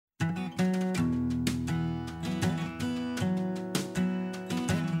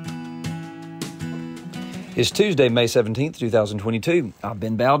It's Tuesday, May 17th, 2022. I'm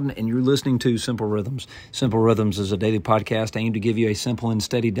Ben Bowden, and you're listening to Simple Rhythms. Simple Rhythms is a daily podcast aimed to give you a simple and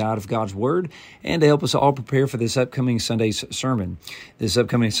steady diet of God's Word and to help us all prepare for this upcoming Sunday's sermon. This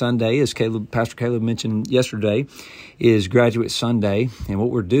upcoming Sunday, as Pastor Caleb mentioned yesterday, is Graduate Sunday, and what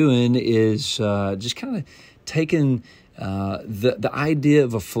we're doing is just kind of taking the idea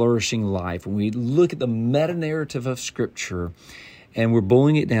of a flourishing life. When we look at the meta-narrative of Scripture, and we're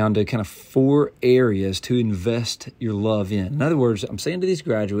boiling it down to kind of 4 areas to invest your love in. In other words, I'm saying to these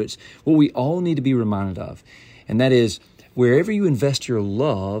graduates, what we all need to be reminded of, and that is, wherever you invest your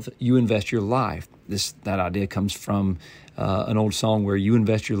love, you invest your life. That idea comes from an old song where you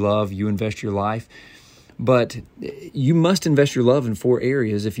invest your love, you invest your life. But you must invest your love in 4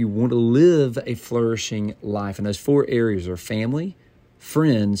 areas if you want to live a flourishing life. And those 4 areas are family,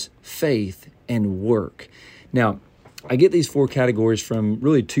 friends, faith, and work. Now, I get these 4 categories from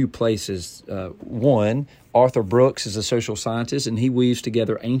really 2 places. One, Arthur Brooks is a social scientist, and he weaves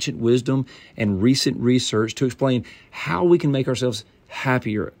together ancient wisdom and recent research to explain how we can make ourselves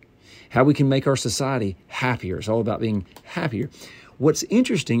happier, how we can make our society happier. It's all about being happier. What's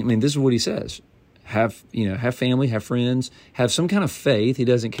interesting, this is what he says. Have family, have friends, have some kind of faith. He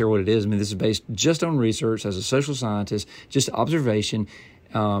doesn't care what it is. This is based just on research as a social scientist, just observation.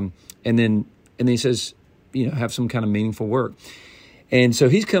 And then he says, have some kind of meaningful work. And so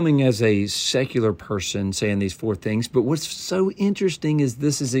he's coming as a secular person saying these 4 things. But what's so interesting is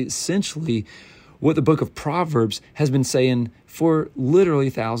this is essentially what the book of Proverbs has been saying for literally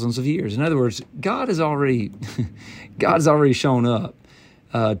thousands of years. In other words, God has already shown up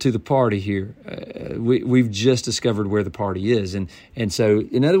to the party here. We've just discovered where the party is. And so,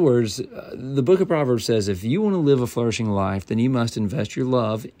 in other words, the book of Proverbs says, if you want to live a flourishing life, then you must invest your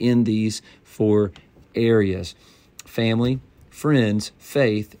love in these 4 areas: family, friends,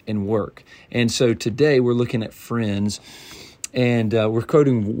 faith, and work. And so today we're looking at friends, and we're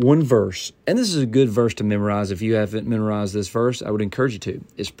quoting one verse. And this is a good verse to memorize. If you haven't memorized this verse, I would encourage you to.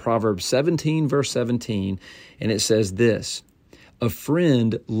 It's Proverbs 17, verse 17, and it says this: "A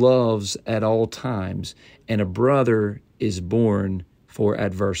friend loves at all times, and a brother is born for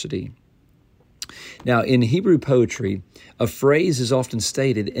adversity." Now, in Hebrew poetry, a phrase is often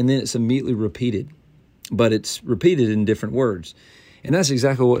stated, and then it's immediately repeated. But it's repeated in different words. And that's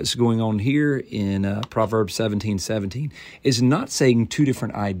exactly what's going on here in Proverbs 17:17. It's not saying 2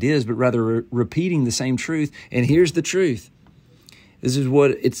 different ideas, but rather repeating the same truth. And here's the truth. This is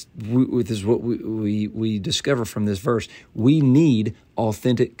what we discover from this verse. We need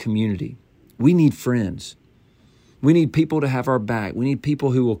authentic community. We need friends. We need people to have our back. We need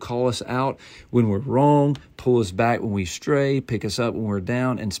people who will call us out when we're wrong, pull us back when we stray, pick us up when we're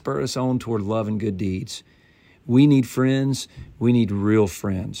down, and spur us on toward love and good deeds. We need friends. We need real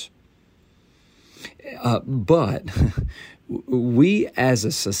friends. But we as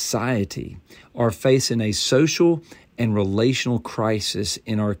a society are facing a social and relational crisis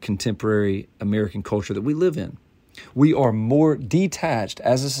in our contemporary American culture that we live in. We are more detached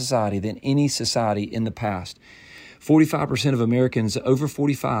as a society than any society in the past. 45% of Americans over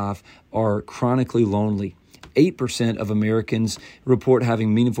 45 are chronically lonely. 8% of Americans report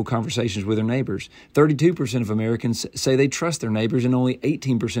having meaningful conversations with their neighbors. 32% of Americans say they trust their neighbors, and only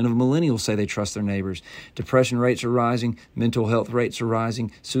 18% of millennials say they trust their neighbors. Depression rates are rising. Mental health rates are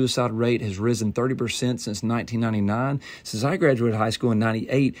rising. Suicide rate has risen 30% since 1999. Since I graduated high school in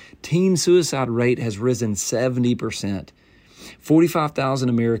 98, teen suicide rate has risen 70%. 45,000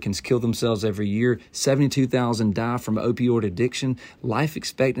 Americans kill themselves every year. 72,000 die from opioid addiction. Life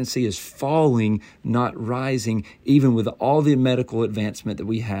expectancy is falling, not rising, even with all the medical advancement that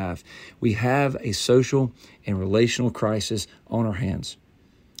we have. We have a social and relational crisis on our hands.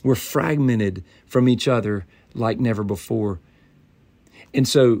 We're fragmented from each other like never before. And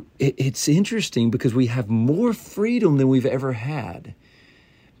so it's interesting because we have more freedom than we've ever had.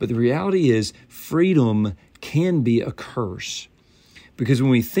 But the reality is freedom can be a curse. Because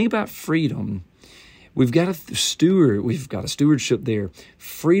when we think about freedom, we've got a stewardship there.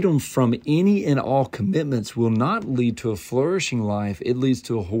 Freedom from any and all commitments will not lead to a flourishing life. It leads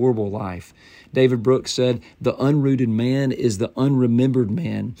to a horrible life. David Brooks said, "The unrooted man is the unremembered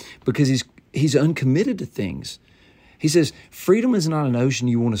man," because he's uncommitted to things. He says, freedom is not an ocean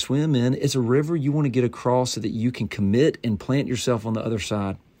you want to swim in. It's a river you want to get across so that you can commit and plant yourself on the other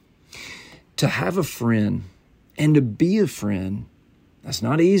side. To have a friend and to be a friend, that's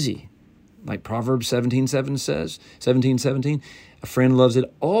not easy. Like Proverbs 17:17 says, 17:17, a friend loves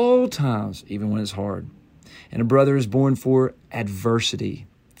at all times, even when it's hard. And a brother is born for adversity.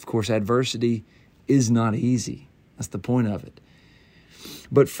 Of course, adversity is not easy. That's the point of it.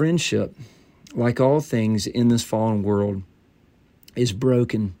 But friendship, like all things in this fallen world, is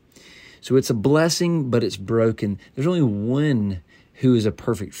broken. So it's a blessing, but it's broken. There's only one who is a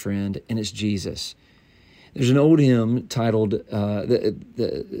perfect friend, and it's Jesus. There's an old hymn titled what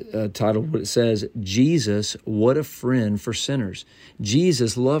it says, Jesus, what a friend for sinners.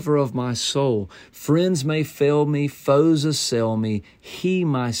 Jesus, lover of my soul. Friends may fail me, foes assail me. He,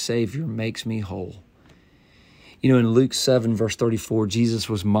 my Savior, makes me whole. You know, in Luke 7, verse 34, Jesus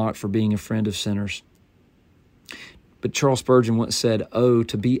was mocked for being a friend of sinners. But Charles Spurgeon once said, "Oh,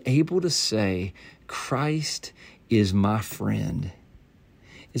 to be able to say, Christ is my friend,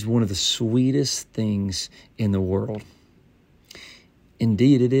 is one of the sweetest things in the world."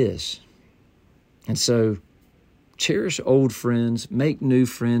 Indeed, it is. And so, cherish old friends, make new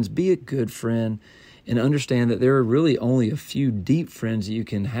friends, be a good friend, and understand that there are really only a few deep friends that you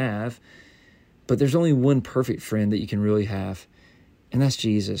can have, but there's only one perfect friend that you can really have, and that's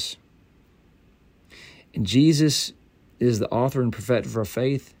Jesus. And Jesus is the author and perfecter of our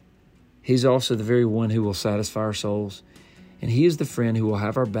faith. He's also the very one who will satisfy our souls. And He is the friend who will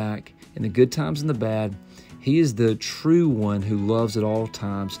have our back in the good times and the bad. He is the true one who loves at all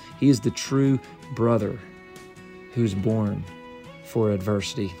times. He is the true brother who's born for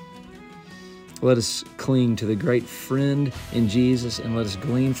adversity. Let us cling to the great friend in Jesus, and let us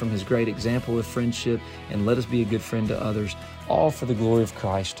glean from His great example of friendship, and let us be a good friend to others, all for the glory of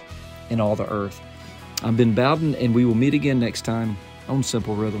Christ in all the earth. I'm Ben Bowden, and we will meet again next time on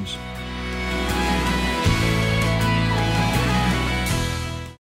Simple Rhythms.